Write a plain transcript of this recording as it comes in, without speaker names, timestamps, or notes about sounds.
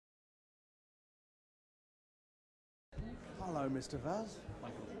Hello, Mr. Vaz.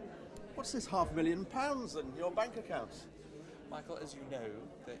 Michael. What's this £500,000 in your bank account? Michael, as you know,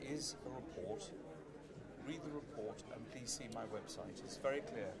 there is a report. Read the report and please see my website. It's very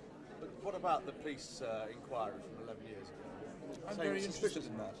clear. But what about the police inquiry from 11 years ago? I'm very interested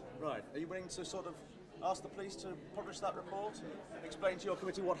in that. Right. Are you willing to sort of ask the police to publish that report and explain to your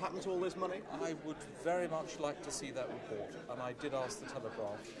committee what happened to all this money? I would very much like to see that report, and I did ask the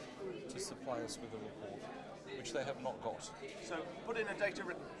Telegraph to supply us with a report, which they have not got. So put in a data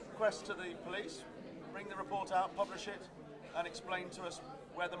request to the police, bring the report out, publish it, and explain to us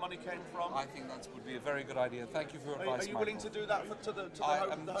where the money came from. I think that would be a very good idea. Thank you for your advice, Are you willing to do that to the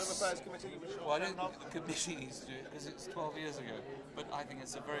Home Affairs Committee? Well, I don't think the committee needs to do it because it's 12 years ago, but I think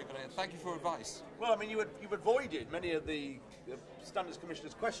it's a very good idea. Thank you for advice. Well, I mean, you avoided many of the Standards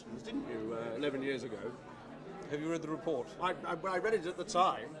Commissioner's questions, didn't you, 11 years ago? Have you read the report? I read it at the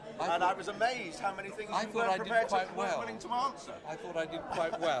time, and I was amazed how many things you weren't prepared to, weren't willing to answer. I thought I did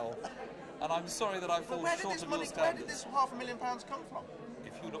quite well, and I'm sorry that I fall short of your standards. Where did this £500,000 come from?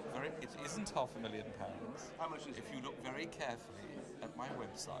 If you look it isn't £500,000. How much is it? If you look very carefully at my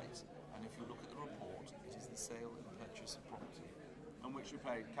website, and if you look at the report, it is the sale and purchase of property. On which you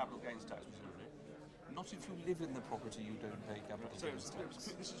pay capital gains tax, presumably? Not if you live in the property, you don't pay capital gains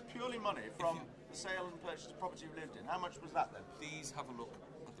tax. This is purely money from the sale and purchase of property you lived in. How much was that then? Please have a look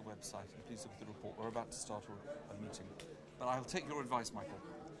at the website and please look at the report. We're about to start a meeting. But I'll take your advice, Michael.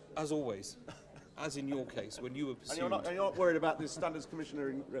 As always. As in your case, when you were pursued. And you're not worried about this Standards Commissioner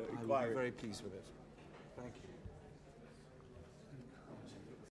inquiry? I would be very pleased with it.